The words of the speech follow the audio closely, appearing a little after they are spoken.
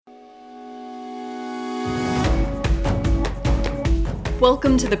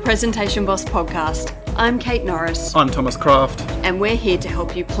Welcome to the Presentation Boss podcast. I'm Kate Norris. I'm Thomas Craft. And we're here to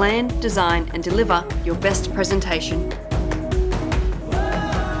help you plan, design and deliver your best presentation.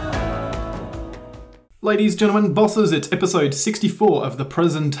 Ladies, gentlemen, bosses, it's episode 64 of the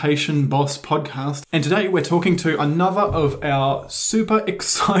Presentation Boss podcast. And today we're talking to another of our super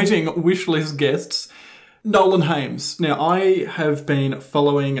exciting wishlist guests, Nolan Haims. Now, I have been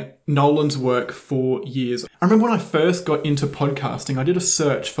following Nolan's work for years. I remember when I first got into podcasting, I did a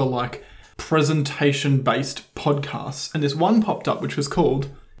search for presentation-based podcasts. And this one popped up which was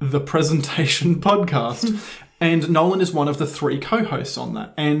called the Presentation Podcast. And Nolan is one of the three co-hosts on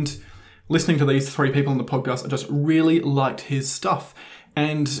that. And listening to these three people on the podcast, I just really liked his stuff.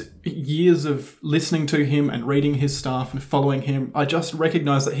 And years of listening to him and reading his stuff and following him, I just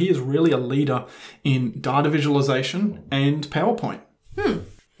recognized that he is really a leader in data visualization and PowerPoint.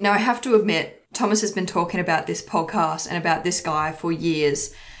 Now, I have to admit, Thomas has been talking about this podcast and about this guy for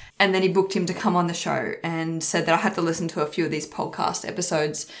years. And then he booked him to come on the show and said that I had to listen to a few of these podcast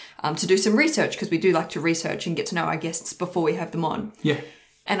episodes to do some research, because we do like to research and get to know our guests before we have them on. Yeah.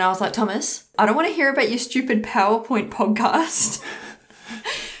 And I was like, Thomas, I don't want to hear about your stupid PowerPoint podcast.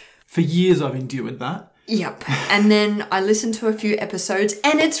 For years I've endured that. Yep. And then I listened to a few episodes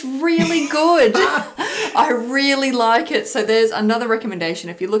and it's really good. I really like it. So there's another recommendation.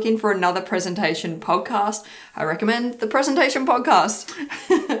 If you're looking for another presentation podcast, I recommend the Presentation Podcast.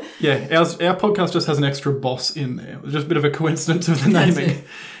 Yeah, our podcast just has an extra boss in there. It was just a bit of a coincidence of the naming.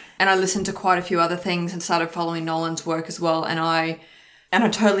 And I listened to quite a few other things and started following Nolan's work as well. And I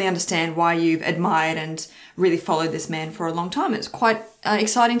totally understand why you've admired and really followed this man for a long time. It's quite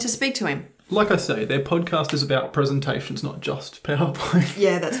exciting to speak to him. Like I say, their podcast is about presentations, not just PowerPoint.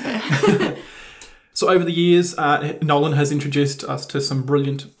 Yeah, that's fair. So over the years, Nolan has introduced us to some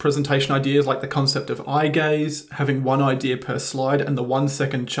brilliant presentation ideas, like the concept of eye gaze, having one idea per slide, and the 1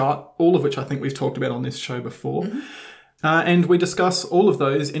 second chart, all of which I think we've talked about on this show before. Mm-hmm. And we discuss all of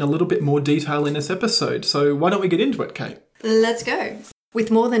those in a little bit more detail in this episode. So why don't we get into it, Kate? Let's go. With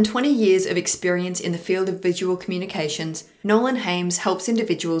more than 20 years of experience in the field of visual communications, Nolan Haims helps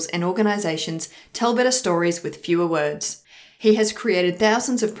individuals and organizations tell better stories with fewer words. He has created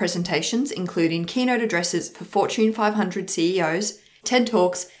thousands of presentations, including keynote addresses for Fortune 500 CEOs, TED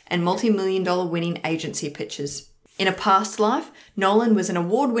Talks, and multi-million-dollar winning agency pitches. In a past life, Nolan was an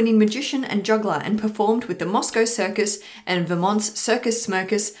award-winning magician and juggler and performed with the Moscow Circus and Vermont's Circus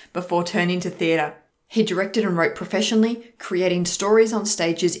Smirkus before turning to theatre. He directed and wrote professionally, creating stories on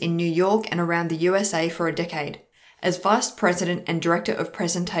stages in New York and around the USA for a decade. As Vice President and Director of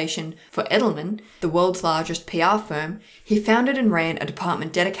Presentation for Edelman, the world's largest PR firm, he founded and ran a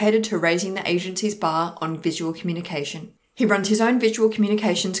department dedicated to raising the agency's bar on visual communication. He runs his own visual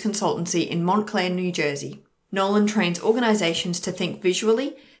communications consultancy in Montclair, New Jersey. Nolan trains organizations to think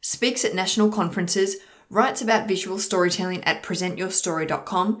visually, speaks at national conferences, writes about visual storytelling at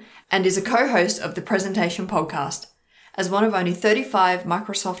presentyourstory.com, and is a co-host of the Presentation Podcast. As one of only 35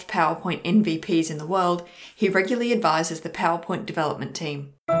 Microsoft PowerPoint MVPs in the world, he regularly advises the PowerPoint development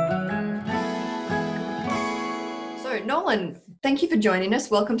team. So, Nolan, thank you for joining us.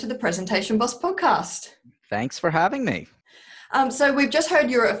 Welcome to the Presentation Boss Podcast. Thanks for having me. So we've just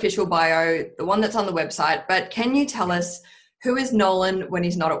heard your official bio, the one that's on the website, but can you tell us who is Nolan when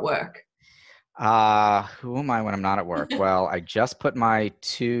he's not at work? Who am I when I'm not at work? Well, I just put my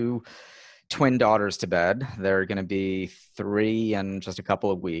two twin daughters to bed. They're going to be 3 in just a couple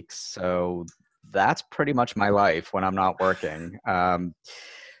of weeks. So that's pretty much my life when I'm not working.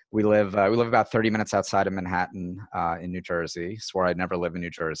 We live about 30 minutes outside of Manhattan, in New Jersey. Swore I'd never live in New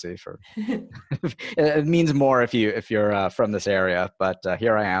Jersey. It means more if you're from this area, but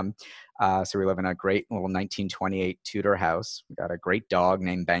here I am. So we live in a great little 1928 Tudor house. We got a great dog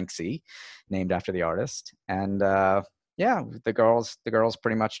named Banksy, named after the artist. And the girls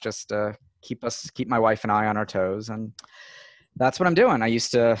pretty much just keep my wife and I on our toes, and that's what I'm doing. I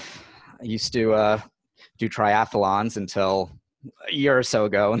used to do triathlons until a year or so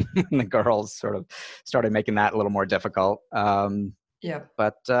ago, and the girls sort of started making that a little more difficult. Yeah.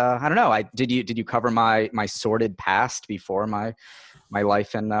 But I don't know. Did you cover my sordid past before my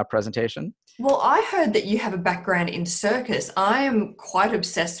life in presentation? Well, I heard that you have a background in circus. I am quite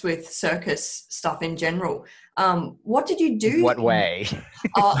obsessed with circus stuff in general. What did you do? What way?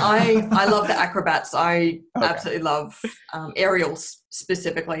 I love the acrobats. I Okay. absolutely love aerials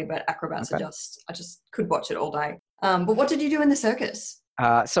specifically, but acrobats Okay. I just could watch it all day. But what did you do in the circus?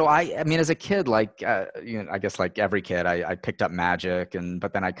 So I mean, as a kid, I guess like every kid, I picked up magic,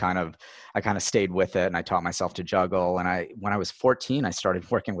 but then I kind of stayed with it, and I taught myself to juggle. And when I was 14, I started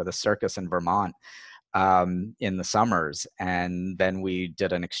working with a circus in Vermont. in the summers. And then we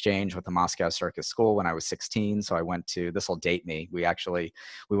did an exchange with the Moscow Circus School when I was 16. So I went to, this will date me, we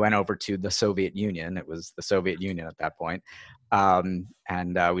went over to the Soviet Union. It was the Soviet Union at that point. And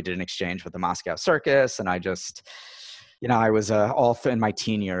we did an exchange with the Moscow Circus. And I just, I was in my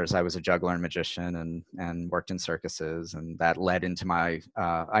teen years, I was a juggler and magician and worked in circuses. And that led into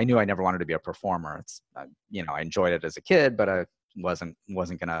I knew I never wanted to be a performer. I enjoyed it as a kid, but I wasn't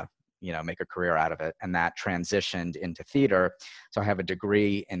going to make a career out of it. And that transitioned into theater. So I have a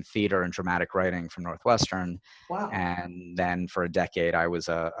degree in theater and dramatic writing from Northwestern. Wow. And then for a decade, I was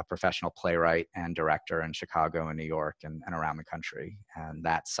a professional playwright and director in Chicago and New York and around the country. And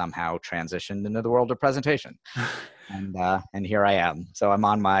that somehow transitioned into the world of presentation. And here I am. So I'm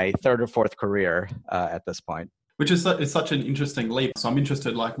on my third or fourth career at this point. Which is such an interesting leap. So I'm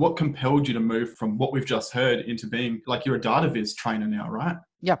interested, like, what compelled you to move from what we've just heard into being, like, you're a data viz trainer now, right?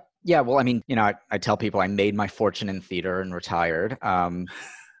 Yeah. Yeah. Well, I mean, I tell people I made my fortune in theater and retired.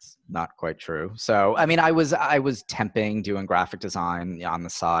 It's not quite true. So, I mean, I was temping, doing graphic design on the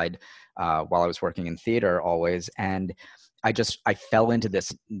side while I was working in theater always. And I fell into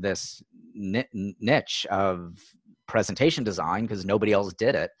this niche of presentation design because nobody else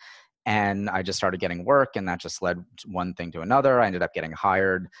did it. And I just started getting work, and that just led one thing to another. I ended up getting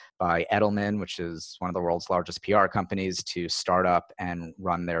hired by Edelman, which is one of the world's largest PR companies, to start up and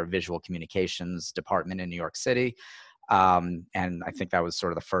run their visual communications department in New York City. And I think that was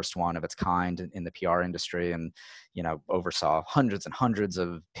sort of the first one of its kind in the PR industry, and, oversaw hundreds and hundreds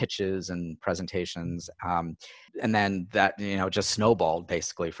of pitches and presentations. And then that, just snowballed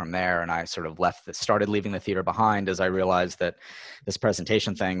basically from there. And I sort of started leaving the theater behind as I realized that this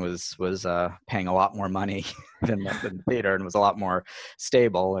presentation thing was paying a lot more money than the theater, and was a lot more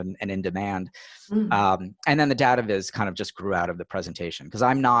stable and in demand. And then the data viz kind of just grew out of the presentation, because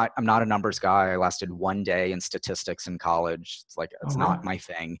I'm not a numbers guy. I lasted one day in statistics in college. It's not my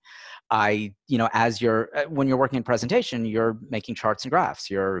thing. When you're working in presentation, you're making charts and graphs,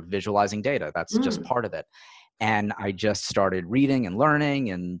 you're visualizing data. That's just part of it. And I just started reading and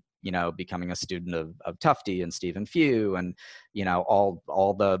learning and, becoming a student of Tufte and Stephen Few and,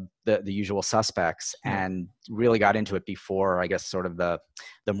 all the usual suspects, and really got into it before, I guess, sort of the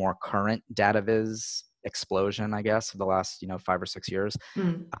more current data viz explosion, I guess, of the last, 5 or 6 years.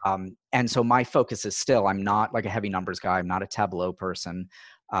 And so my focus is still, I'm not like a heavy numbers guy. I'm not a Tableau person.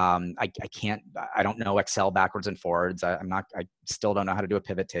 I don't know Excel backwards and forwards. I still don't know how to do a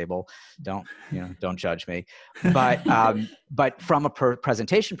pivot table. Don't judge me. But from a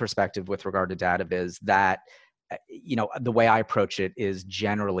presentation perspective with regard to data viz, that, the way I approach it is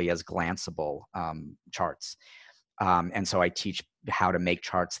generally as glanceable charts. And so I teach how to make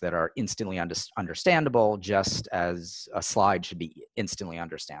charts that are instantly understandable, just as a slide should be instantly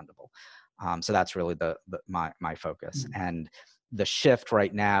understandable. So that's really my focus. And the shift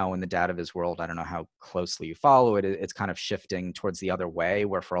right now in the data viz world, I don't know how closely you follow it, it's kind of shifting towards the other way,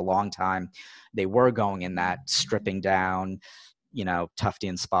 where for a long time they were going in that stripping down, Tufte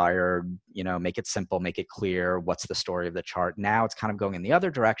inspired, make it simple, make it clear, what's the story of the chart. Now it's kind of going in the other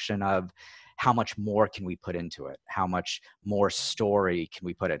direction of how much more can we put into it? How much more story can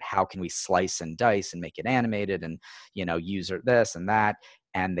we put in? How can we slice and dice and make it animated and, user this and that?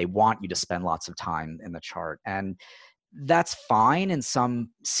 And they want you to spend lots of time in the chart. And that's fine in some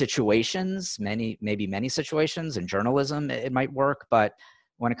situations, maybe many situations. In journalism, it might work, but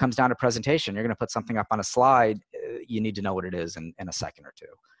when it comes down to presentation, you're going to put something up on a slide, you need to know what it is in a second or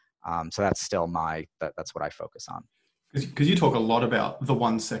two. So that's still that's what I focus on. Because you talk a lot about the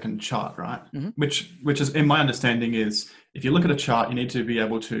 1 second chart, right? Mm-hmm. Which is, in my understanding, is if you look at a chart, you need to be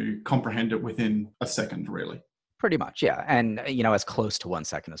able to comprehend it within a second, really. Pretty much, yeah. And, as close to 1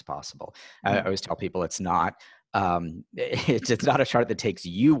 second as possible. I always tell people it's not a chart that takes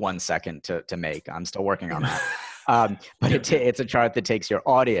you 1 second to make. I'm still working on that. But it's a chart that takes your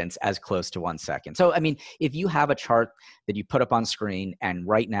audience as close to 1 second. So, I mean, if you have a chart that you put up on screen, and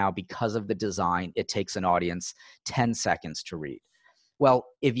right now, because of the design, it takes an audience 10 seconds to read. Well,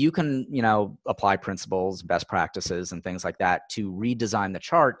 if you can, apply principles, best practices, and things like that to redesign the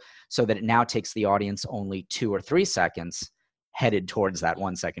chart so that it now takes the audience only 2 or 3 seconds headed towards that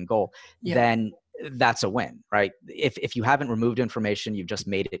 1 second goal, then that's a win, right? If you haven't removed information, you've just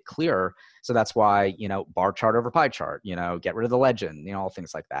made it clearer. So that's why, bar chart over pie chart, get rid of the legend, all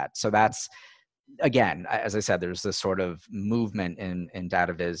things like that. So that's, again, as I said, there's this sort of movement in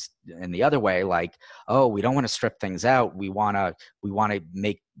data viz in the other way, like, oh, we don't want to strip things out. We want to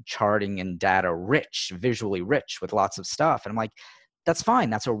make charting and data rich, visually rich with lots of stuff. And I'm like, that's fine.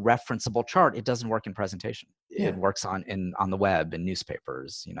 That's a referenceable chart. It doesn't work in presentation. Yeah. It works on the web and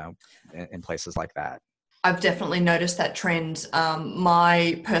newspapers, in places like that. I've definitely noticed that trend.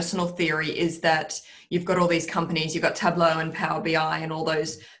 My personal theory is that you've got all these companies, you've got Tableau and Power BI and all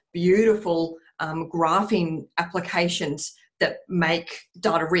those beautiful graphing applications that make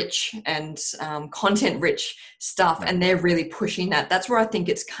data rich and content rich stuff, and they're really pushing that. That's where I think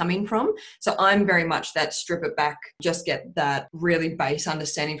it's coming from. So I'm very much that strip it back, just get that really base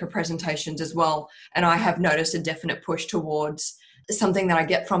understanding for presentations as well. And I have noticed a definite push towards something that I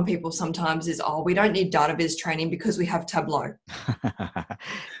get from people sometimes is, we don't need data viz training because we have Tableau.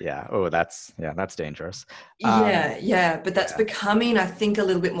 Yeah. Oh, that's dangerous. But that's becoming, I think, a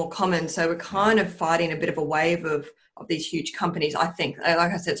little bit more common. So we're kind of fighting a bit of a wave of these huge companies. I think, like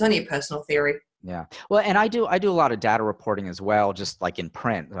I said, it's only a personal theory. Yeah. Well, and I do a lot of data reporting as well, just like in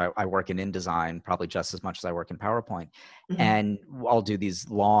print. I work in InDesign probably just as much as I work in PowerPoint. Mm-hmm. And I'll do these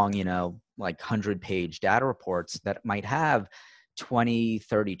long, like 100-page data reports that might have 20,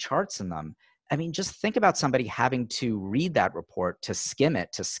 30 charts in them. I mean, just think about somebody having to read that report, to skim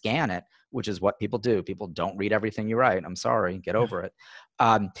it, to scan it, which is what people do. People don't read everything you write. I'm sorry, get over it.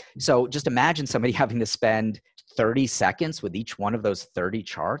 So just imagine somebody having to spend 30 seconds with each one of those 30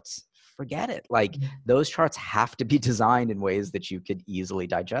 charts. Forget it. Like, those charts have to be designed in ways that you could easily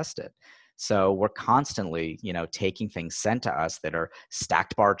digest it. So we're constantly, taking things sent to us that are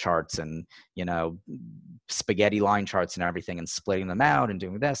stacked bar charts and, spaghetti line charts and everything, and splitting them out and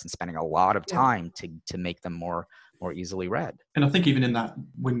doing this and spending a lot of time to make them more easily read. And I think even in that,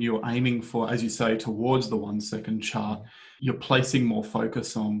 when you're aiming for, as you say, towards the 1 second chart, you're placing more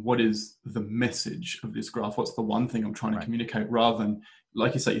focus on what is the message of this graph. What's the one thing I'm trying to communicate, rather than,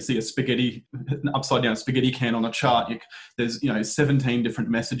 like you say, you see an upside down spaghetti can on a chart. There's 17 different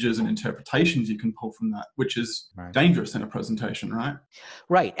messages and interpretations you can pull from that, which is dangerous in a presentation, right?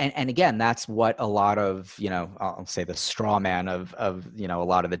 Right. And again, that's what a lot of, I'll say the straw man of a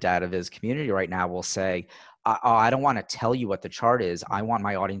lot of the data viz community right now will say, I don't want to tell you what the chart is. I want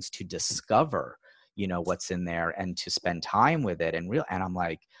my audience to discover, what's in there and to spend time with it. And I'm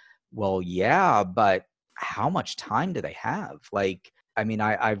like, well, yeah, but how much time do they have? Like, I mean,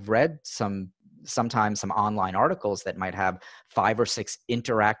 I've read sometimes some online articles that might have 5 or 6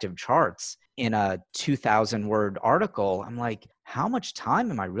 interactive charts in a 2,000 word article. I'm like, how much time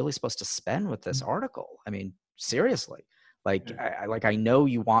am I really supposed to spend with this article? I mean, seriously. Like, I know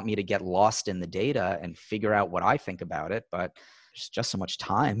you want me to get lost in the data and figure out what I think about it, but there's just so much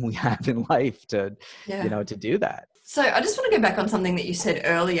time we have in life to do that. So I just want to go back on something that you said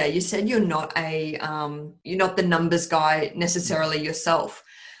earlier. You said you're not the numbers guy necessarily yourself.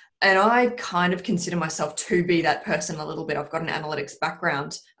 And I kind of consider myself to be that person a little bit. I've got an analytics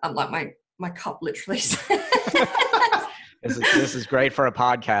background. Like my cup literally says. This is great for a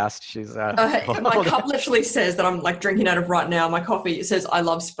podcast. She's my cup literally says that I'm like drinking out of right now. My coffee, it says I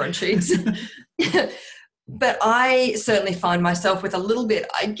love spreadsheets. But I certainly find myself with a little bit,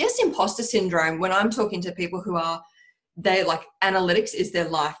 I guess, imposter syndrome when I'm talking to people who are, they like, analytics is their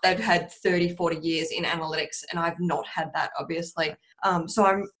life. They've had 30, 40 years in analytics, and I've not had that, obviously.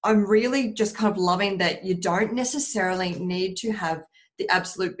 So I'm really just kind of loving that you don't necessarily need to have the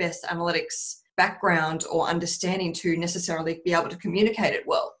absolute best analytics background or understanding to necessarily be able to communicate it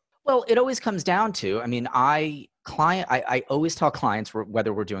well. Well, it always comes down to, I mean, I always tell clients,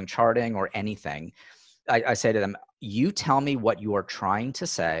 whether we're doing charting or anything, I say to them, you tell me what you are trying to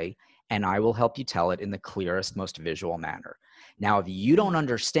say, and I will help you tell it in the clearest, most visual manner. Now, if you don't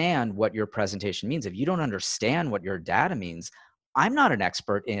understand what your presentation means, if you don't understand what your data means, I'm not an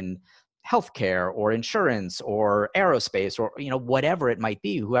expert in healthcare or insurance or aerospace or, whatever it might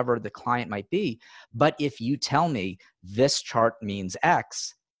be, whoever the client might be. But if you tell me this chart means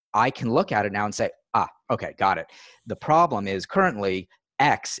X, I can look at it now and say, okay, got it. The problem is currently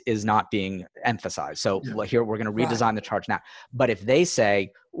X is not being emphasized. So here we're going to redesign the charts now. But if they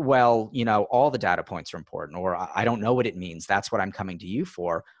say, well, all the data points are important, or I don't know what it means, that's what I'm coming to you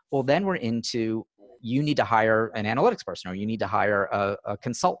for. Well, then we're into, you need to hire an analytics person, or you need to hire a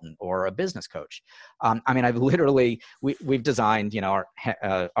consultant or a business coach. I mean, we've designed,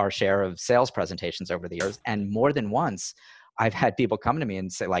 our share of sales presentations over the years, and more than once, I've had people come to me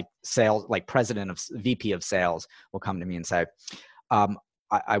and say, like VP of sales will come to me and say,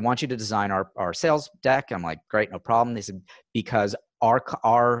 I want you to design our sales deck. I'm like, great, no problem. They said, because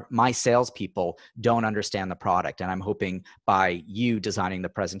my salespeople don't understand the product, and I'm hoping by you designing the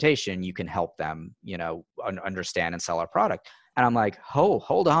presentation, you can help them, understand and sell our product. And I'm like,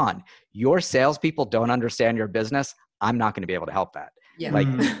 hold on. Your salespeople don't understand your business. I'm not going to be able to help that. Yeah. Like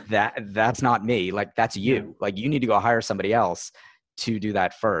that's not me. Like, that's you. Like, you need to go hire somebody else to do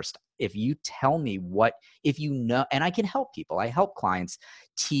that first. If you tell me if you know, and I can help people, I help clients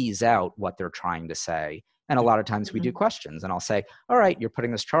tease out what they're trying to say. And a lot of times we do questions, and I'll say, all right, you're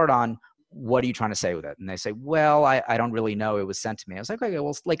putting this chart on. What are you trying to say with it? And they say, well, I don't really know. It was sent to me. I was like, okay,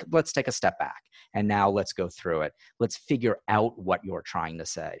 well, let's take a step back. And now let's go through it. Let's figure out what you're trying to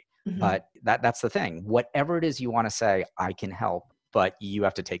say. But that's the thing. Whatever it is you want to say, I can help, but you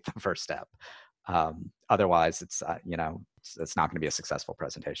have to take the first step. Otherwise, it's it's not going to be a successful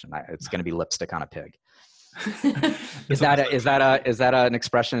presentation. It's going to be lipstick on a pig. Is that an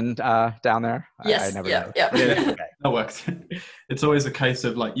expression down there? Yes. I never Yeah. know. Yeah. Okay. That works. It's always a case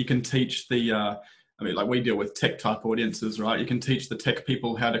of like, you can teach like we deal with tech type audiences, right? You can teach the tech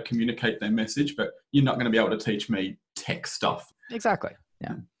people how to communicate their message, but you're not going to be able to teach me tech stuff. Exactly.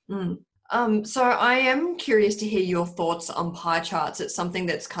 Yeah. So I am curious to hear your thoughts on pie charts. It's something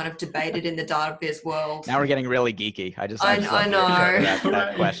that's kind of debated in the data viz world. Now we're getting really geeky. I know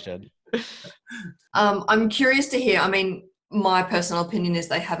that question. I'm curious to hear. I mean, my personal opinion is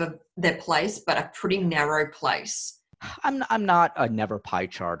they have their place, but a pretty narrow place. I'm not a never pie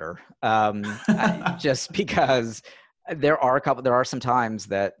charter, just because there are some times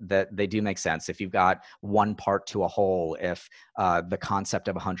that they do make sense. If you've got one part to a whole, if the concept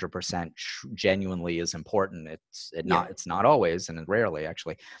of 100% genuinely is important, it's not always, and rarely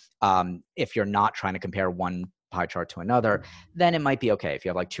actually. If you're not trying to compare one pie chart to another, then it might be okay if you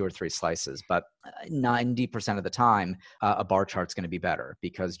have like 2 or 3 slices. But 90% of the time, a bar chart's going to be better,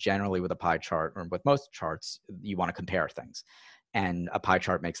 because generally with a pie chart, or with most charts, you want to compare things. And a pie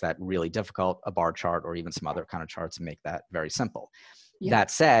chart makes that really difficult. A bar chart, or even some other kind of charts, make that very simple. Yeah.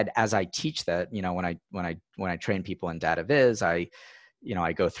 That said, as I teach that, when I train people in data viz, I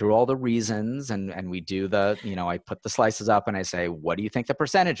go through all the reasons, and we do I put the slices up and I say, what do you think the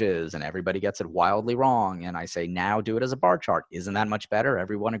percentage is? And everybody gets it wildly wrong. And I say, now do it as a bar chart. Isn't that much better?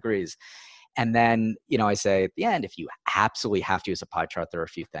 Everyone agrees. And then, I say at the end, if you absolutely have to use a pie chart, there are a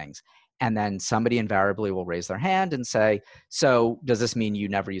few things. And then somebody invariably will raise their hand and say, so does this mean you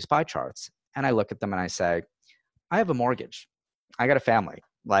never use pie charts? And I look at them and I say, I have a mortgage. I got a family.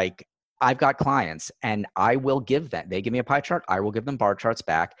 Like, I've got clients, and I will give them, they give me a pie chart, I will give them bar charts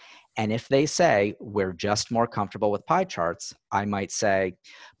back. And if they say, we're just more comfortable with pie charts, I might say,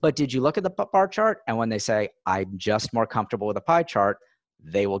 but did you look at the bar chart? And when they say, I'm just more comfortable with a pie chart,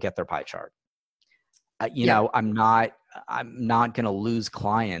 they will get their pie chart. I'm not going to lose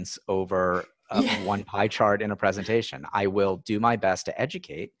clients over one pie chart in a presentation. I will do my best to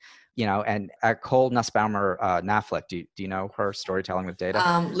educate, and Cole Nussbaumer Knaflick, do you know her, Storytelling with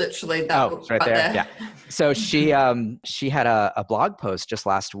Data? Literally that book right there. Yeah. So she had a blog post just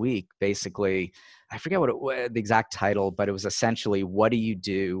last week, basically. I forget the exact title, but it was essentially, what do you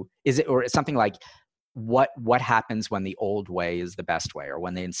do? Or it's something like, what happens when the old way is the best way, or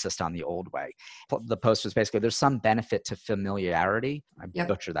when they insist on the old way. The post was basically, there's some benefit to familiarity. I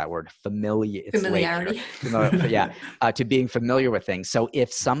butchered that word. Familiarity. To being familiar with things. So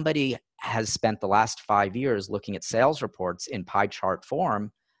if somebody has spent the last 5 years looking at sales reports in pie chart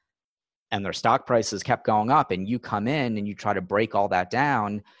form, and their stock prices kept going up, and you come in and you try to break all that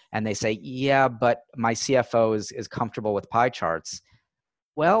down, and they say, yeah, but my CFO is comfortable with pie charts.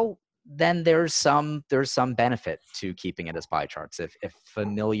 Well, then there's some benefit to keeping it as pie charts if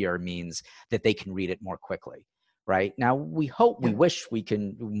familiar means that they can read it more quickly, right? Now, we wish we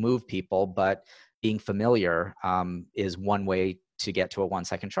can move people, but being familiar is one way to get to a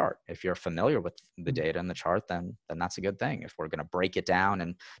 1-second chart. If you're familiar with the data in the chart, then that's a good thing. If we're going to break it down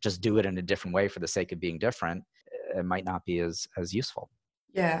and just do it in a different way for the sake of being different, it might not be as useful.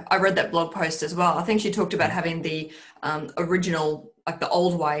 Yeah, I read that blog post as well. I think she talked about having the original, like the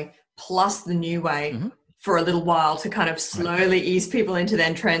old way, plus the new way for a little while to kind of slowly ease people into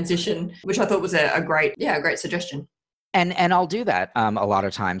their transition, which I thought was a great suggestion. And I'll do that a lot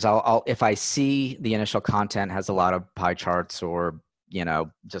of times. I'll if I see the initial content has a lot of pie charts, or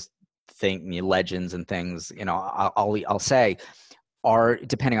just legends and things, I'll say,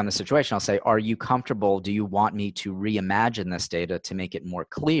 depending on the situation, I'll say, are you comfortable? Do you want me to reimagine this data to make it more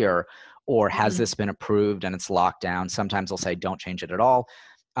clear, or has this been approved and it's locked down? Sometimes I'll say, don't change it at all.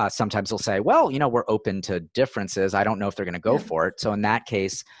 Sometimes they'll say, well, we're open to differences. I don't know if they're going to go for it. So in that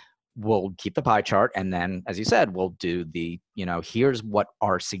case, we'll keep the pie chart. And then, as you said, we'll do the, here's what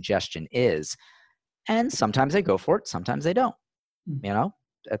our suggestion is. And sometimes they go for it. Sometimes they don't.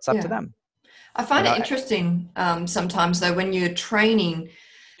 It's up to them. I find it interesting sometimes, though, when you're training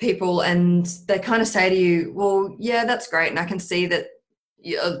people and they kind of say to you, well, yeah, that's great. And I can see that,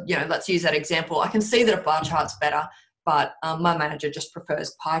 let's use that example. I can see that a bar chart's better, but my manager just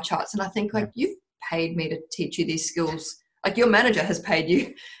prefers pie charts. And I think, like, you've paid me to teach you these skills. Like your manager has paid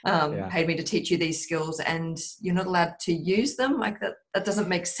you, Yeah. paid me to teach you these skills, and you're not allowed to use them. Like that doesn't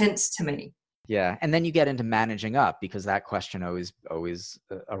make sense to me. Yeah, and then you get into managing up, because that question always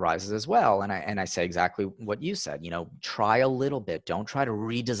arises as well. And I say exactly what you said. Try a little bit. Don't try to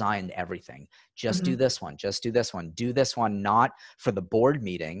redesign everything. Just do Mm-hmm. this one. Just do this one. Do this one not for the board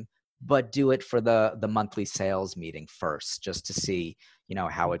meeting, but do it for the monthly sales meeting first, just to see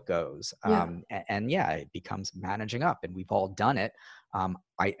how it goes. Yeah. And yeah, it becomes managing up, and we've all done it. I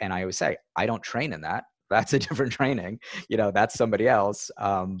always say I don't train in that. That's a different training. That's somebody else.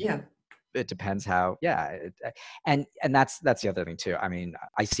 Yeah. It depends how, and that's the other thing too. I mean,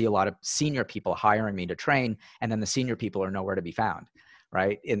 I see a lot of senior people hiring me to train, and then the senior people are nowhere to be found,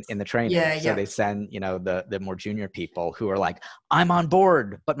 right, in the training. Yeah. So Yeah. they send the more junior people who are like, I'm on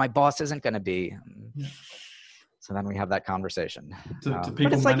board, but my boss isn't going to be. Yeah. So then we have that conversation. To But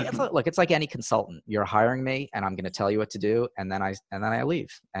people it's management. look, it's like any consultant. You're hiring me, and I'm going to tell you what to do, and then I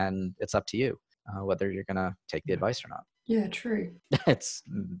leave, and it's up to you whether you're going to take the advice or not. Yeah. True.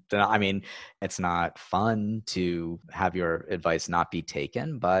 I mean, it's not fun to have your advice not be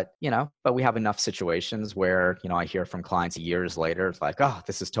taken, but we have enough situations where, I hear from clients years later, it's like, oh,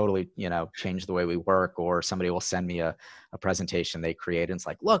 this has totally, changed the way we work. Or somebody will send me a presentation they created. And it's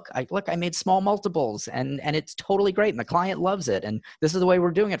like, look, I made small multiples and it's totally great. And the client loves it. And this is the way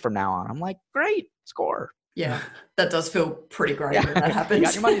we're doing it from now on. I'm like, great, score. Yeah, that does feel pretty great Yeah, when that happens. you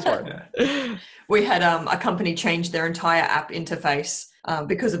got your money's worth. We had a company change their entire app interface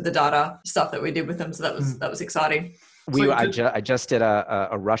because of the data stuff that we did with them. So that was exciting. I just did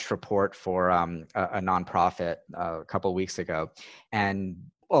a rush report for a nonprofit a couple of weeks ago, and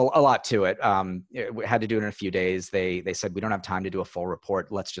well, a lot to it. We had to do it in a few days. They said, we don't have time to do a full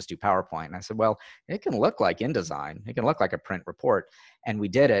report. Let's just do PowerPoint. And I said, well, it can look like InDesign. It can look like a print report. And we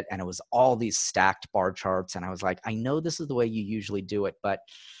did it, and it was all these stacked bar charts. And I was like, I know this is the way you usually do it, but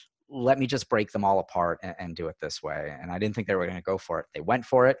let me just break them all apart and do it this way. And I didn't think they were going to go for it. They went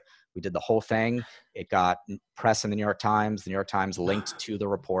for it. We did the whole thing. It got press in the New York Times. The New York Times linked to the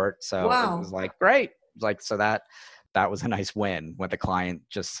report. So Wow. It was like, great. Like, so that was a nice win, with the client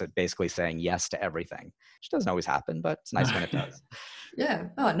just basically saying yes to everything, which doesn't always happen, but it's nice when it does. Yeah.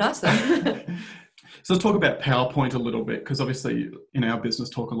 Oh, nice though. So let's talk about PowerPoint a little bit, because obviously in our business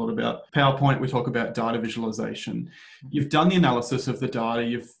talk a lot about PowerPoint. We talk about data visualization. You've done the analysis of the data,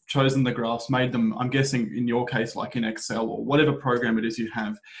 you've chosen the graphs, made them, I'm guessing in your case, like in Excel or whatever program it is you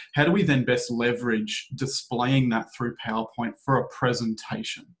have. How do we then best leverage displaying that through PowerPoint for a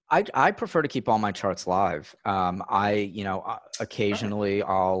presentation? I prefer to keep all my charts live. Occasionally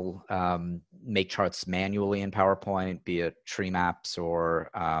I'll make charts manually in PowerPoint, be it tree maps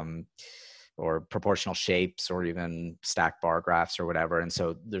or proportional shapes, or even stacked bar graphs or whatever. And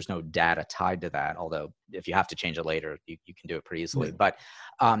so there's no data tied to that. Although if you have to change it later, you can do it pretty easily. Yeah. But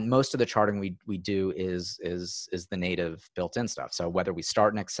most of the charting we do is the native built-in stuff. So whether we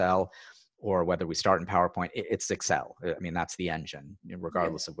start in Excel or whether we start in PowerPoint, it's Excel. I mean, that's the engine,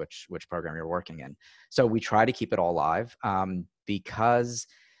 regardless of which program you're working in. So we try to keep it all live because,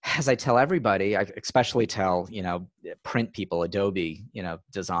 as I tell everybody, I especially tell, print people, Adobe,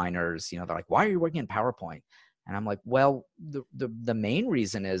 designers, they're like, why are you working in PowerPoint? And I'm like, well, the main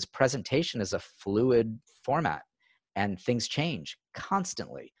reason is presentation is a fluid format and things change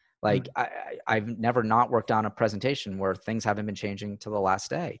constantly. Like I've never not worked on a presentation where things haven't been changing till the last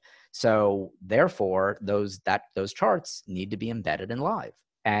day. So therefore those charts need to be embedded in live.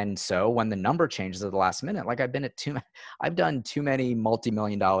 And so when the number changes at the last minute, like I've done too many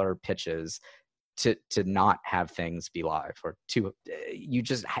multi-million-dollar pitches to not have things be live, or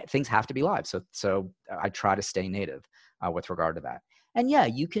things have to be live. So I try to stay native with regard to that. And yeah,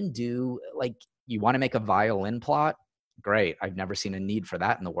 you can do, like, you want to make a violin plot. Great. I've never seen a need for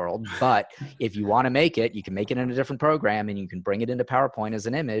that in the world. But if you want to make it, you can make it in a different program and you can bring it into PowerPoint as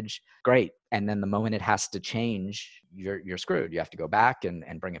an image. Great. And then the moment it has to change, you're screwed. You have to go back and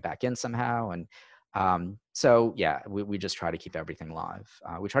bring it back in somehow. And so, yeah, we just try to keep everything live.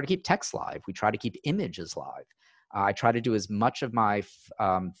 We try to keep text live. We try to keep images live. I try to do as much of my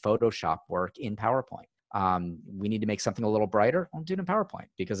Photoshop work in PowerPoint. We need to make something a little brighter. I'll do it in PowerPoint,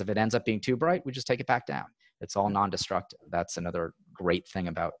 because if it ends up being too bright, we just take it back down. It's all non-destructive. That's another great thing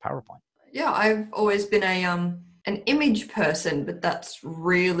about PowerPoint. Yeah, I've always been an image person, but that's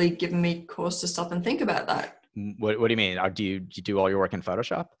really given me cause to stop and think about that. What do you mean? Do you do all your work in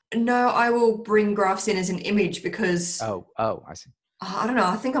Photoshop? No, I will bring graphs in as an image because... Oh, I see. I don't know.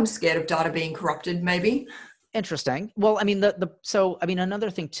 I think I'm scared of data being corrupted, maybe. Interesting. Well, I mean, another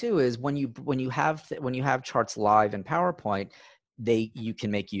thing too is when you have charts live in PowerPoint, you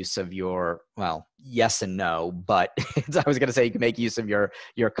can make use of your, well, yes and no, but I was going to say you can make use of your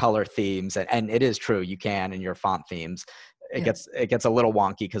color themes, and it is true, you can, in your font themes. It gets a little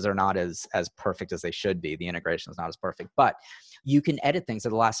wonky because they're not as perfect as they should be. The integration is not as perfect, but you can edit things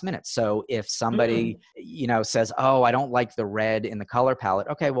at the last minute. So if somebody, says, oh, I don't like the red in the color palette.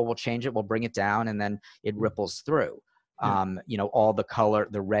 Okay, well, we'll change it. We'll bring it down, and then it ripples through. All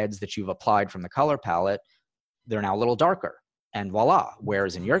the reds that you've applied from the color palette, they're now a little darker, and voila.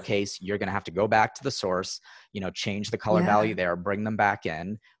 Whereas in your case, you're going to have to go back to the source, change the color value there, bring them back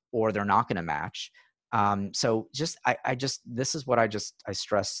in, or they're not going to match. So this is what I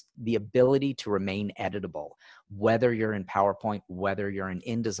stress: the ability to remain editable, whether you're in PowerPoint, whether you're in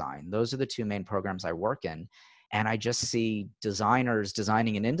InDesign. Those are the two main programs I work in. And I just see designers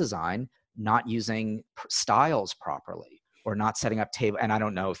designing in InDesign not using styles properly, or not setting up table. And I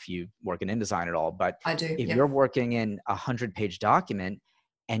don't know if you work in InDesign at all, but I do. If you're working in a 100-page document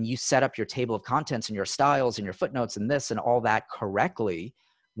and you set up your table of contents and your styles and your footnotes and this and all that correctly,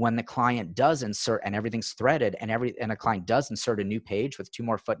 when the client does insert and everything's threaded and a client does insert a new page with 2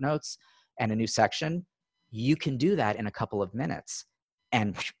 more footnotes and a new section, you can do that in a couple of minutes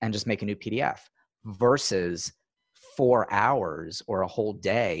and just make a new PDF, versus 4 hours or a whole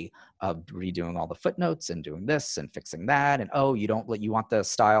day of redoing all the footnotes and doing this and fixing that. And, you want the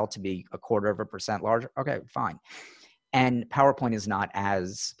style to be 0.25% larger. Okay, fine. And PowerPoint is not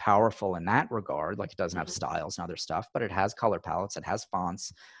as powerful in that regard. Like, it doesn't have styles and other stuff, but it has color palettes, it has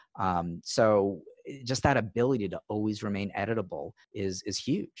fonts. So just that ability to always remain editable is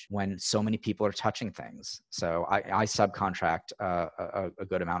huge when so many people are touching things. So I subcontract a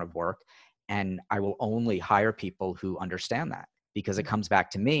good amount of work, and I will only hire people who understand that, because it comes back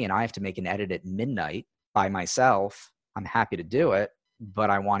to me and I have to make an edit at midnight by myself. I'm happy to do it, but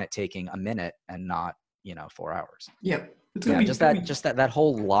I want it taking a minute and not 4 hours. Yep. That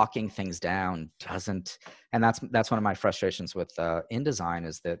whole locking things down doesn't, and that's one of my frustrations with InDesign,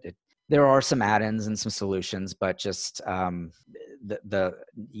 is that there are some add-ins and some solutions, but just you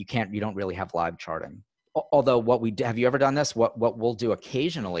don't really have live charting. Although have you ever done this? What we'll do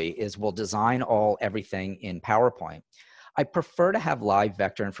occasionally is we'll design everything in PowerPoint. I prefer to have live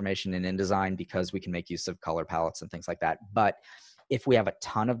vector information in InDesign because we can make use of color palettes and things like that. But if we have a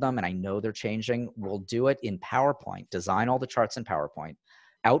ton of them and I know they're changing, we'll do it in PowerPoint, design all the charts in PowerPoint,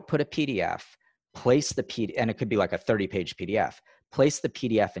 output a PDF, place the PDF, and it could be like a 30-page PDF, place the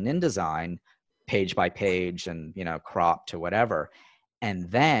PDF in InDesign page by page and, crop to whatever.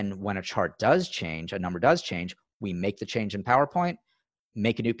 And then when a chart does change, a number does change, we make the change in PowerPoint,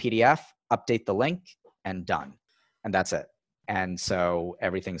 make a new PDF, update the link, and done. And that's it. And so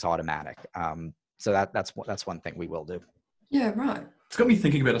everything's automatic. So that's one thing we will do. Yeah, right. It's got me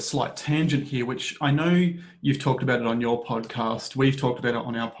thinking about a slight tangent here, which I know you've talked about it on your podcast. We've talked about it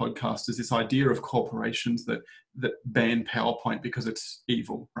on our podcast, is this idea of corporations that ban PowerPoint because it's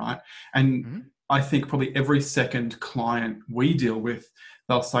evil, right? And I think probably every second client we deal with,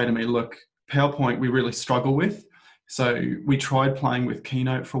 they'll say to me, look, PowerPoint we really struggle with. So we tried playing with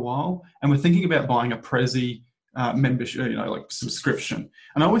Keynote for a while, and we're thinking about buying a Prezi membership, like subscription.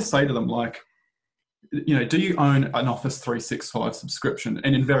 And I always say to them, like, do you own an Office 365 subscription?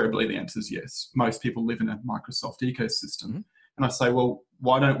 And invariably the answer is yes. Most people live in a Microsoft ecosystem. And I say, well,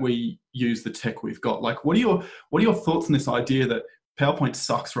 why don't we use the tech we've got? Like, what are your thoughts on this idea that PowerPoint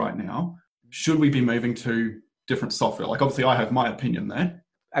sucks right now? Should we be moving to different software? Like, obviously I have my opinion there.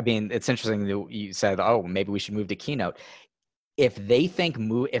 I mean, it's interesting that you said, oh, maybe we should move to Keynote. If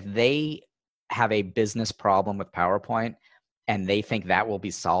they have a business problem with PowerPoint and they think that will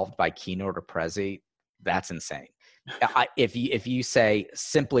be solved by Keynote or Prezi, that's insane. If you say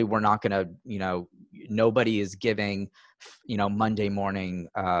simply, we're not going to, nobody is giving, Monday morning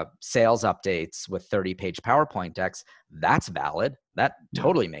sales updates with 30-page PowerPoint decks, that's valid. That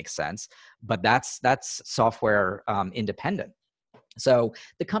totally makes sense. But that's software independent. So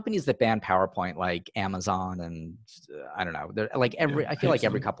the companies that ban PowerPoint, like Amazon and I don't know, they're like I feel like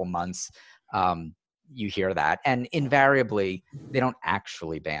every couple months you hear that, and invariably they don't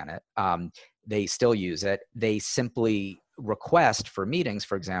actually ban it. They still use it. They simply request for meetings,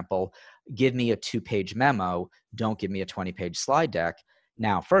 for example, give me a 2-page memo. Don't give me a 20-page slide deck.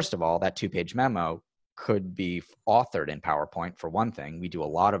 Now, first of all, that 2-page memo could be authored in PowerPoint for one thing. We do a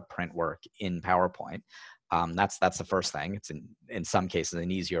lot of print work in PowerPoint. That's the first thing. It's in some cases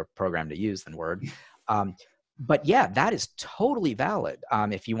an easier program to use than Word. But yeah, that is totally valid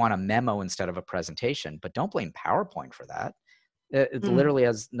if you want a memo instead of a presentation. But don't blame PowerPoint for that. It literally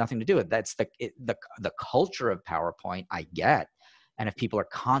has nothing to do with it. That's the culture of PowerPoint. I get, and if people are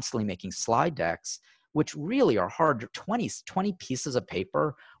constantly making slide decks which really are hard. 20 pieces of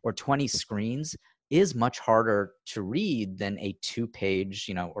paper or 20 screens is much harder to read than a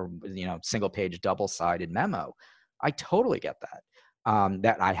 2-page, single page, double-sided memo. I totally get that.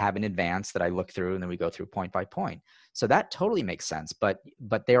 That I have in advance that I look through, and then we go through point by point. So that totally makes sense. But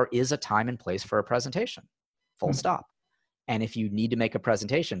there is a time and place for a presentation, full stop. And if you need to make a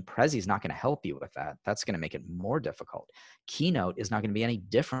presentation, Prezi's not going to help you with that. That's going to make it more difficult. Keynote is not going to be any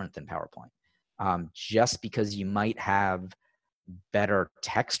different than PowerPoint. Just because you might have better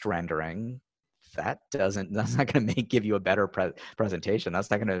text rendering, that's not going to give you a better presentation. That's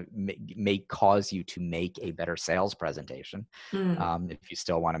not going to cause you to make a better sales presentation. If you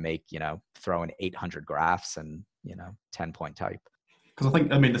still want to throw in 800 graphs and 10-point type. Because I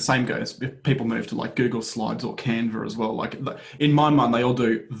think, the same goes if people move to like Google Slides or Canva as well. Like in my mind, they all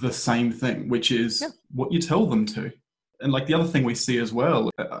do the same thing, which is what you tell them to. And like the other thing we see as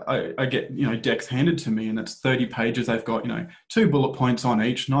well, I get, decks handed to me and it's 30 pages. They've got, 2 bullet points on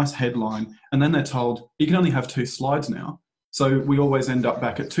each, nice headline. And then they're told you can only have 2 slides now. So we always end up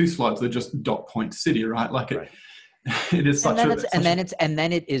back at 2 slides. They're just dot point city, right? Like it is such and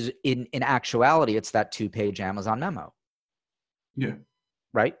then it is in actuality, it's that 2-page Amazon memo. Yeah.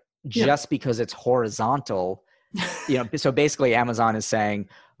 Right. Just because it's horizontal, so basically Amazon is saying,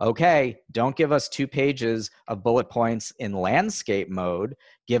 okay, don't give us 2 pages of bullet points in landscape mode.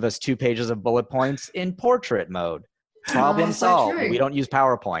 Give us 2 pages of bullet points in portrait mode. Problem solved. We don't use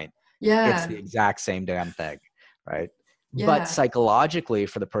PowerPoint. Yeah. It's the exact same damn thing. Right. Yeah. But psychologically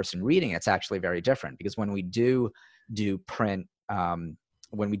for the person reading, it's actually very different, because when we do print,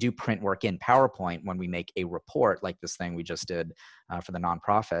 work in PowerPoint, when we make a report like this thing we just did for the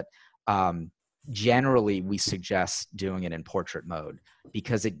nonprofit, generally we suggest doing it in portrait mode,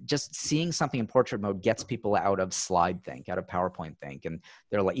 because seeing something in portrait mode gets people out of slide think, out of PowerPoint think. And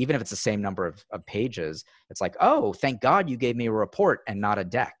they're like, even if it's the same number of pages, it's like, oh, thank God you gave me a report and not a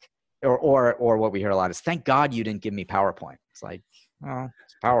deck. Or what we hear a lot is, thank God you didn't give me PowerPoint. It's like, well,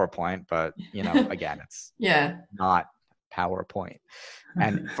 it's PowerPoint, but again, it's not PowerPoint.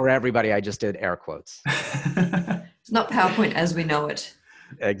 And for everybody, I just did air quotes. It's not PowerPoint as we know it.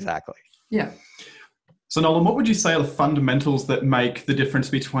 Exactly. Yeah. So Nolan, what would you say are the fundamentals that make the difference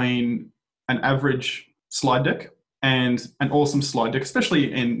between an average slide deck and an awesome slide deck,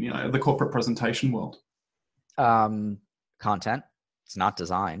 especially in the corporate presentation world? Content. It's not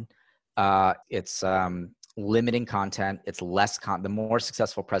design. It's limiting content. It's less the more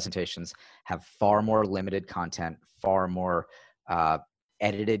successful presentations have far more limited content, far more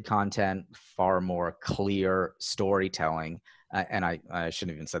edited content, far more clear storytelling. And I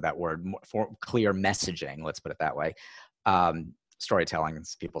shouldn't even said that word, for clear messaging, let's put it that way. Storytelling,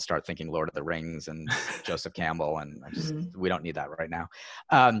 people start thinking Lord of the Rings and Joseph Campbell, and we don't need that right now.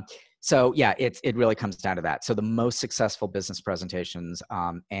 So yeah, it really comes down to that. So the most successful business presentations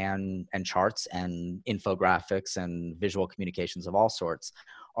and charts and infographics and visual communications of all sorts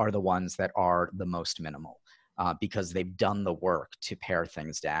are the ones that are the most minimal, because they've done the work to pare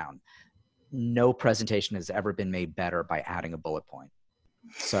things down. No presentation has ever been made better by adding a bullet point.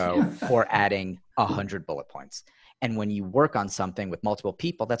 So, or adding 100 bullet points. And when you work on something with multiple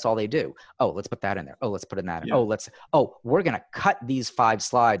people, that's all they do. Oh, let's put that in there. Oh, let's put in that. Yeah. We're going to cut these 5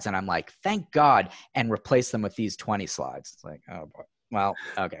 slides. And I'm like, thank God, and replace them with these 20 slides. It's like, oh boy. Well,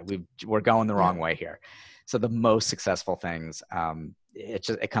 okay, we're going the wrong way here. So the most successful things,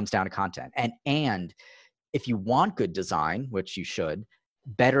 it comes down to content. And if you want good design, which you should,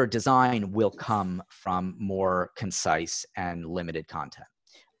 better design will come from more concise and limited content.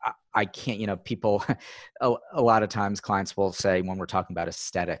 I can't, people, a lot of times clients will say, when we're talking about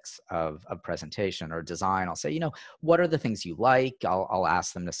aesthetics of presentation or design, I'll say, what are the things you like? I'll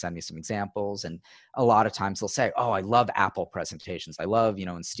ask them to send me some examples. And a lot of times they'll say, oh, I love Apple presentations. I love,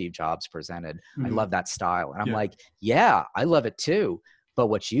 when Steve Jobs presented, I love that style. And I'm like, yeah, I love it too. But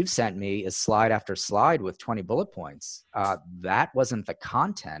what you've sent me is slide after slide with 20 bullet points. That wasn't the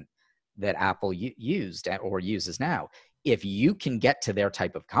content that Apple used or uses now. If you can get to their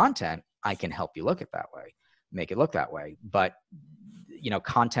type of content, I can help you look at that way, make it look that way. But,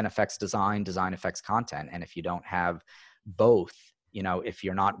 content affects design, design affects content. And if you don't have both, if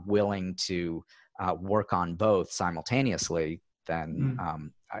you're not willing to work on both simultaneously, then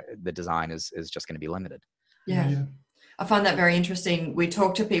the design is just going to be limited. Yeah. I find that very interesting. We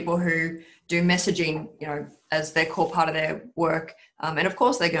talk to people who do messaging, as their core part of their work. And of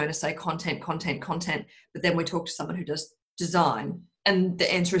course, they're going to say content. But then we talk to someone who does design, and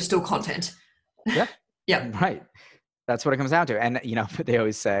the answer is still content. Yeah. Yeah. Right. That's what it comes down to. And, they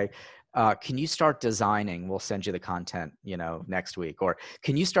always say, can you start designing? We'll send you the content, next week. Or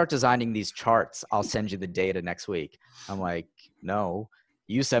can you start designing these charts? I'll send you the data next week. I'm like, no,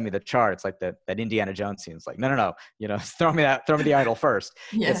 you send me the charts, like that Indiana Jones scene. It's like, no, throw me the idol first.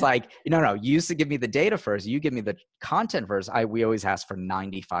 Yeah. It's like, no, you used to give me the data first. You give me the content first. We always ask for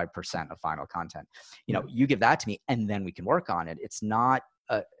 95% of final content. You give that to me and then we can work on it. It's not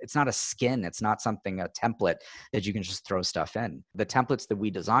a skin. It's not a template that you can just throw stuff in. The templates that we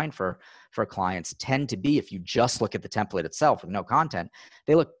design for clients tend to be, if you just look at the template itself with no content,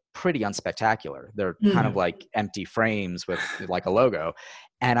 they look pretty unspectacular. They're kind of like empty frames with like a logo.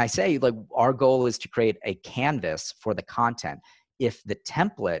 And I say, like, our goal is to create a canvas for the content. If the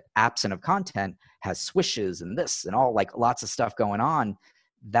template, absent of content, has swishes and this and all, like lots of stuff going on,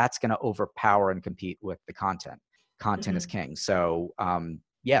 that's going to overpower and compete with the content. Content is king. So,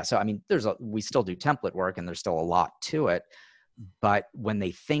 so I mean, we still do template work and there's still a lot to it. But when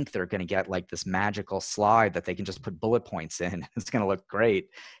they think they're going to get like this magical slide that they can just put bullet points in, it's going to look great,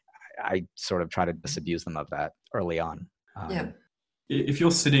 I sort of try to disabuse them of that early on. If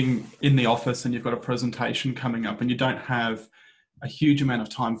you're sitting in the office and you've got a presentation coming up and you don't have a huge amount of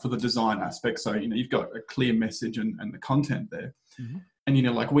time for the design aspect, so you've got a clear message and the content there,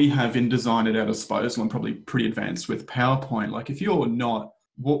 and like we have InDesign at our disposal and probably pretty advanced with PowerPoint. Like, if you're not,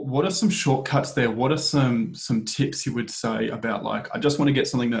 what are some shortcuts there? What are some tips you would say about, like, I just want to get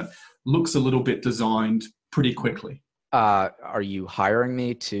something that looks a little bit designed pretty quickly? Are you hiring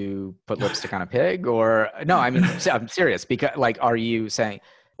me to put lipstick on a pig? Or no, I mean, I'm serious, because like, are you saying,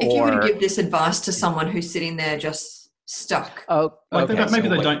 if you were to give this advice to someone who's sitting there just stuck? Maybe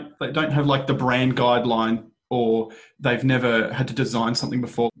they don't have like the brand guideline, or they've never had to design something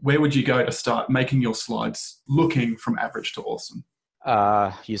before. Where would you go to start making your slides looking from average to awesome?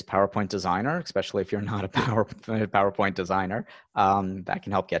 Use PowerPoint Designer, especially if you're not a PowerPoint designer. That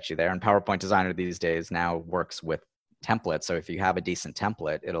can help get you there. And PowerPoint Designer these days now works with templates. So if you have a decent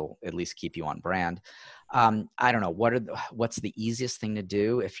template, it'll at least keep you on brand. I don't know, what's the easiest thing to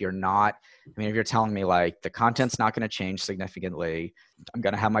do if you're not, if you're telling me like the content's not going to change significantly, I'm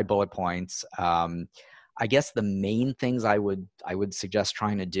going to have my bullet points. I guess the main things I would suggest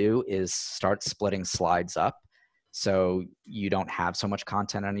trying to do is start splitting slides up, so you don't have so much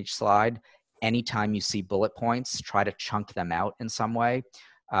content on each slide. Anytime you see bullet points, try to chunk them out in some way.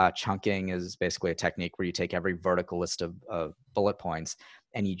 Chunking is basically a technique where you take every vertical list of bullet points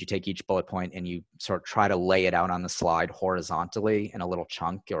and you take each bullet point and you sort of try to lay it out on the slide horizontally in a little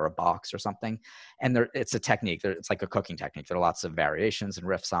chunk or a box or something. And it's a technique. It's like a cooking technique. There are lots of variations and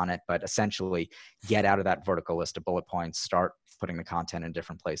riffs on it, but essentially get out of that vertical list of bullet points, start putting the content in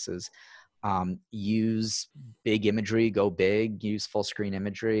different places. Use big imagery, go big, use full screen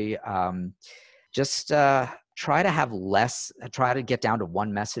imagery. Try to get down to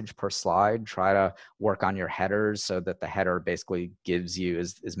one message per slide. Try to work on your headers so that the header basically gives you,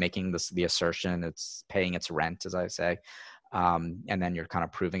 is making the assertion, it's paying its rent, as I say. And then you're kind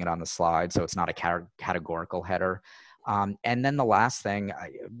of proving it on the slide. So it's not a categorical header. And then the last thing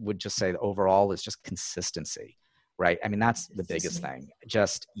I would just say overall is just consistency, right? I mean, that's the biggest thing.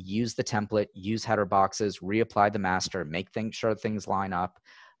 Just use the template, use header boxes, reapply the master, make sure things line up,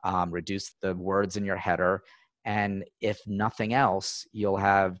 reduce the words in your header. And if nothing else, you'll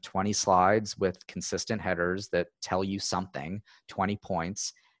have 20 slides with consistent headers that tell you something, 20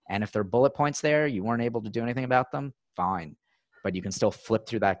 points. And if there are bullet points there, you weren't able to do anything about them, fine. But you can still flip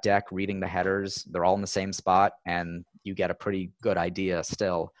through that deck, reading the headers. They're all in the same spot, and you get a pretty good idea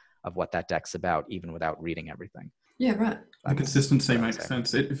still of what that deck's about, even without reading everything. Yeah, right. The consistency makes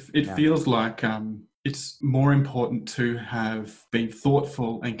sense. It feels like it's more important to have been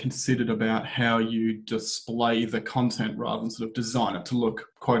thoughtful and considered about how you display the content rather than sort of design it to look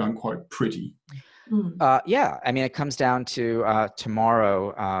quote unquote pretty. Yeah, I mean, it comes down to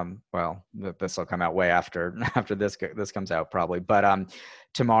tomorrow. Well, this will come out way after this comes out probably. But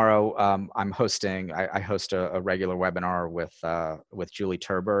tomorrow, I'm hosting. I host a regular webinar with Julie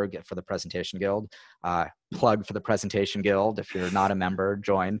Terberg for the Presentation Guild. Plug for the Presentation Guild. If you're not a member,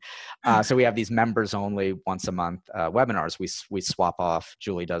 join. So we have these members only once a month webinars. We swap off.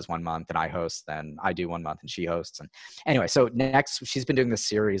 Julie does 1 month and I host. Then I do 1 month and she hosts. And anyway, so next she's been doing this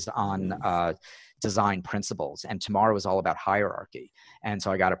series on design principles, and tomorrow is all about hierarchy. And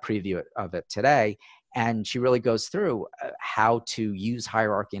so I got a preview of it today, and she really goes through how to use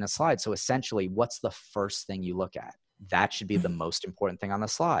hierarchy in a slide. So essentially, what's the first thing you look at? That should be the most important thing on the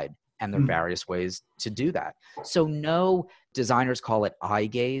slide. And there are various ways to do that. So no, designers call it eye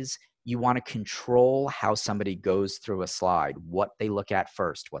gaze. You want to control how somebody goes through a slide, what they look at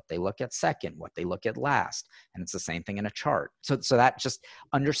first, what they look at second, what they look at last. And it's the same thing in a chart. So that just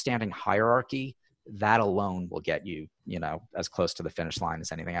understanding hierarchy, that alone will get you, as close to the finish line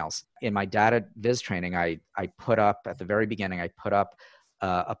as anything else. In my data viz training, I put up at the very beginning, I put up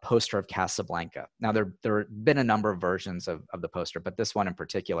a poster of Casablanca. Now there have been a number of versions of the poster, but this one in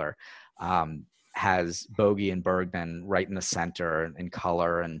particular has Bogey and Bergman right in the center in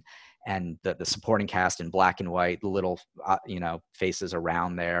color, and the supporting cast in black and white, the little faces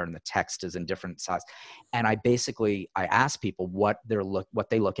around there, and the text is in different sizes. And I ask people what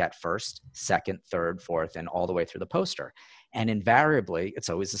they look at first, second, third, fourth, and all the way through the poster. And invariably, it's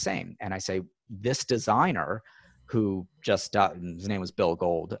always the same. And I say, this designer who just died, his name was Bill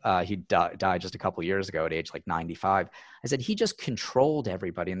Gold. He died just a couple of years ago at age like 95. I said, he just controlled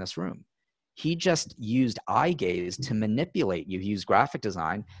everybody in this room. He just used eye gaze to manipulate you. He used graphic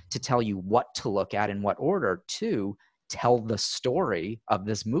design to tell you what to look at in what order to tell the story of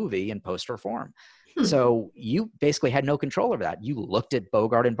this movie in poster form. So you basically had no control over that. You looked at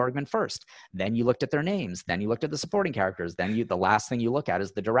Bogart and Bergman first, then you looked at their names, then you looked at the supporting characters, then the last thing you look at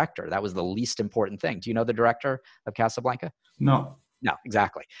is the director. That was the least important thing. Do you know the director of Casablanca? No,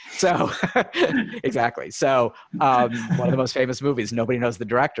 exactly. So, exactly. So, one of the most famous movies, nobody knows the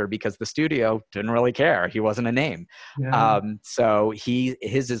director because the studio didn't really care. He wasn't a name. Yeah. So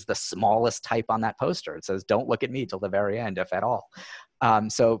his is the smallest type on that poster. It says, "Don't look at me till the very end, if at all."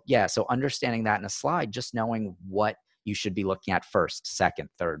 So understanding that in a slide, just knowing what you should be looking at first, second,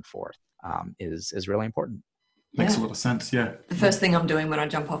 third, fourth, is really important. Makes a lot of sense. Yeah. The first thing I'm doing when I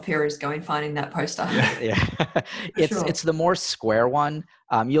jump off here is finding that poster. Yeah. It's the more square one.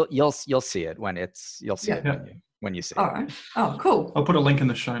 You'll see it when when you see it. All right. Oh, cool. I'll put a link in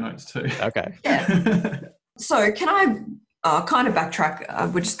the show notes too. Okay. Yeah. So can I kind of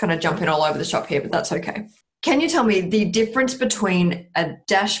backtrack? We're just kind of jumping all over the shop here, but that's okay. Can you tell me the difference between a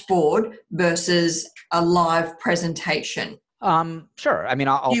dashboard versus a live presentation? Sure. I mean,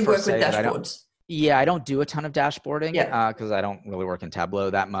 I'll you first work with say dashboards? I don't do a ton of dashboarding because I don't really work in Tableau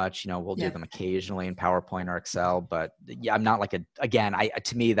that much. We'll do them occasionally in PowerPoint or Excel, but I'm not like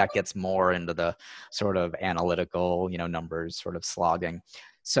to me, that gets more into the sort of analytical, numbers sort of slogging.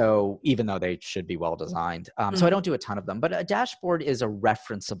 So even though they should be well designed. So I don't do a ton of them, but a dashboard is a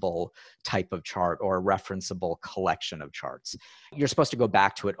referenceable type of chart or a referenceable collection of charts. You're supposed to go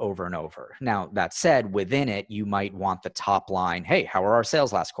back to it over and over. Now, that said, within it, you might want the top line. Hey, how are our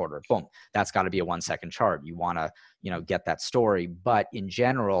sales last quarter? Boom. That's got to be a 1-second chart. You want to, get that story. But in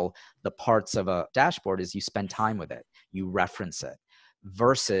general, the parts of a dashboard is you spend time with it. You reference it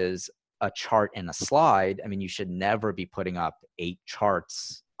versus a chart in a slide. I mean, you should never be putting up 8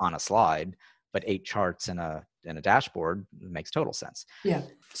 charts on a slide, but 8 charts in a dashboard makes total sense. Yeah.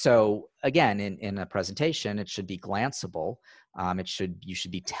 So again, in a presentation, it should be glanceable. You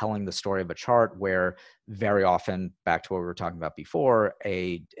should be telling the story of a chart, where very often, back to what we were talking about before,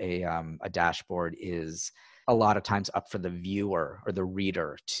 a dashboard is a lot of times up for the viewer or the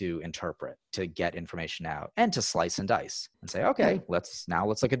reader to interpret, to get information out, and to slice and dice and say, okay, let's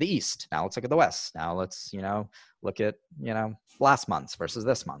look at the East. Now let's look at the West. Now let's, look at, last month's versus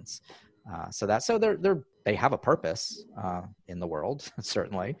this month's. So they have a purpose in the world,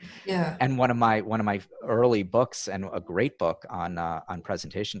 certainly. Yeah. And one of my early books, and a great book on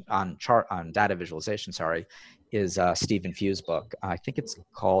presentation, on data visualization, is Stephen Few's book. I think it's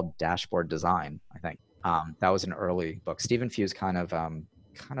called Dashboard Design, I think. That was an early book. Stephen Few's kind of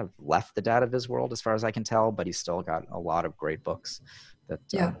left the data viz world as far as I can tell, but he's still got a lot of great books that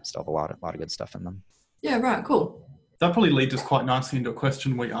still have a lot of good stuff in them. Yeah, right. Cool. That probably leads us quite nicely into a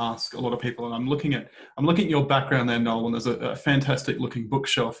question we ask a lot of people. And I'm looking at your background there, Nolan. There's a fantastic looking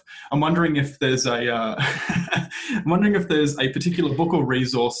bookshelf. I'm wondering if there's a particular book or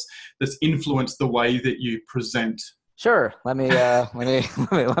resource that's influenced the way that you present. Sure. Let me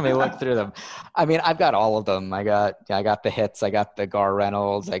look through them. I mean, I've got all of them. I got the hits. I got the Gar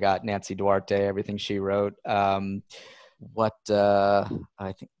Reynolds. I got Nancy Duarte, everything she wrote. I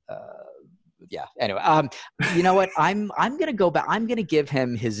think. Anyway, you know what? I'm going to go back. I'm going to give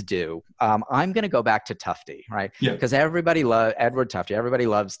him his due. I'm going to go back to Tufte, right? Yeah. Because everybody loves Edward Tufte. Everybody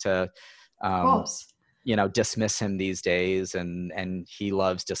loves to, dismiss him these days, and he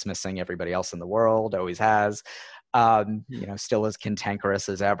loves dismissing everybody else in the world. Always has. Still as cantankerous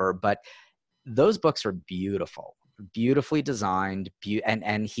as ever. But those books are beautiful, beautifully designed.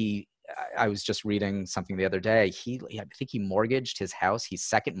 I was just reading something the other day. I think he mortgaged his house. He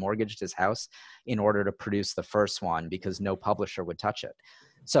second mortgaged his house in order to produce the first one because no publisher would touch it.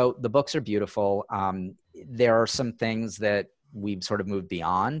 So the books are beautiful. There are some things that we've sort of moved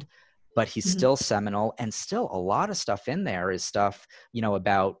beyond. but he's still seminal, and still a lot of stuff in there is stuff,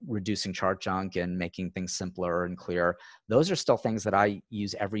 about reducing chart junk and making things simpler and clear. Those are still things that I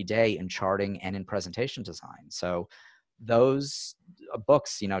use every day in charting and in presentation design. So those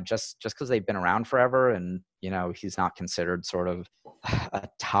books, just because they've been around forever, and he's not considered sort of a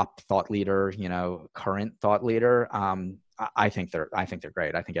top thought leader, current thought leader. I think they're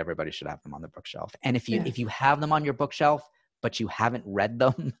great. I think everybody should have them on the bookshelf. And if you have them on your bookshelf, but you haven't read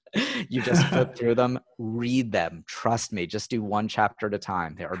them, you just flip through them, read them. Trust me, just do one chapter at a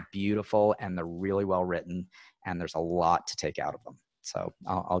time. They are beautiful and they're really well written, and there's a lot to take out of them. So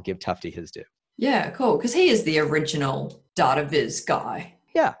I'll give Tufty his due. Yeah, cool. Because he is the original data viz guy.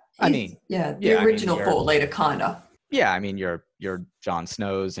 Yeah, the original thought leader, kind of. Yeah, you're Jon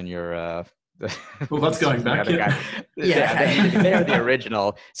Snow's and you're well, that's going back. They're the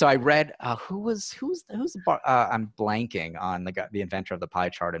original. So I read who's the I'm blanking on the inventor of the pie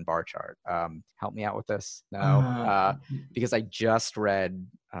chart and bar chart. Help me out with this. No, because I just read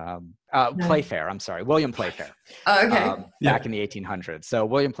Playfair. I'm sorry, William Playfair. Oh, okay. Back in the 1800s. So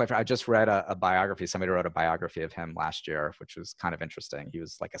William Playfair. I just read a biography. Somebody wrote a biography of him last year, which was kind of interesting. He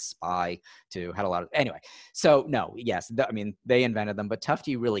was like a spy had a lot of anyway. So no, yes, they invented them, but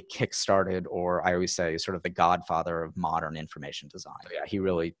Tufty really kickstarted, or I always say, sort of the godfather of modern information design. Yeah, he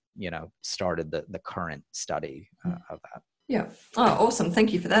really started the current study of that. Yeah. Oh, awesome.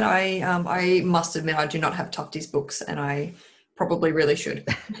 Thank you for that. I must admit I do not have Tufty's books, and I probably really should.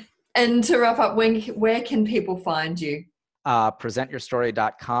 And to wrap up, where can people find you?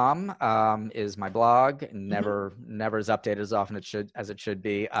 presentyourstory.com is my blog. Never is updated as often as it should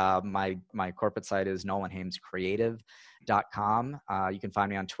be. My corporate site is nolanhaimscreative.com. You can find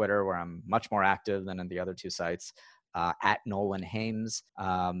me on Twitter, where I'm much more active than in the other two sites. At Nolan Haims.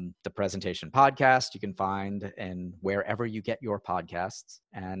 The Presentation Podcast you can find in wherever you get your podcasts,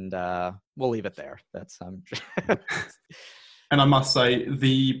 and we'll leave it there. That's And I must say,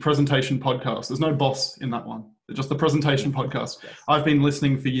 the Presentation Podcast, there's no boss in that one. Just the Presentation Podcast. Yes. I've been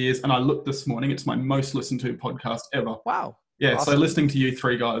listening for years, and I looked this morning. It's my most listened to podcast ever. Wow. Yeah, awesome. So listening to you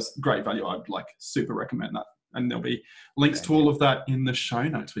three guys, great value. I'd super recommend that. And there'll be links to all of that in the show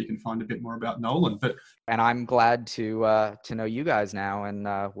notes where you can find a bit more about Nolan. And I'm glad to know you guys now, and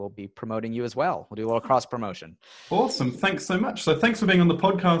we'll be promoting you as well. We'll do a little cross promotion. Awesome. Thanks so much. So thanks for being on the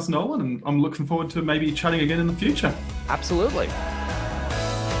podcast, Nolan, and I'm looking forward to maybe chatting again in the future. Absolutely.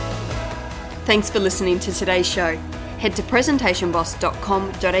 Thanks for listening to today's show. Head to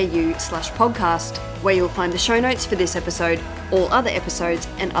presentationboss.com.au/podcast, where you'll find the show notes for this episode, all other episodes,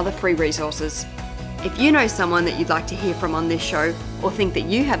 and other free resources. If you know someone that you'd like to hear from on this show, or think that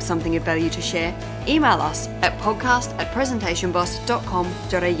you have something of value to share, email us at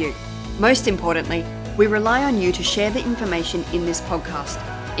podcast@presentationboss.com.au. Most importantly, we rely on you to share the information in this podcast.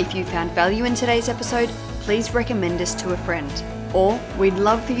 If you found value in today's episode, please recommend us to a friend. Or we'd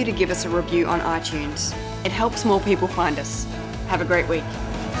love for you to give us a review on iTunes. It helps more people find us. Have a great week.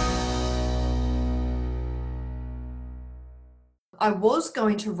 I was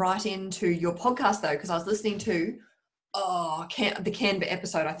going to write into your podcast though, because I was listening to the Canva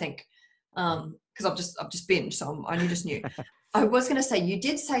episode, I think, because I've just binged, so I only just knew. I was going to say, you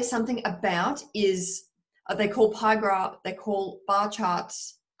did say something about they call bar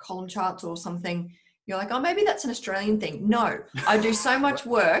charts, column charts or something. You're like, oh, maybe that's an Australian thing. No, I do so much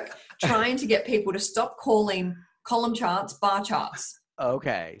work trying to get people to stop calling column charts bar charts.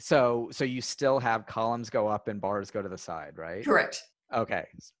 Okay, so you still have columns go up and bars go to the side, right? Correct. Okay,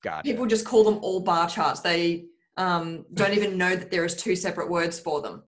 got it. People just call them all bar charts. They don't even know that there is two separate words for them.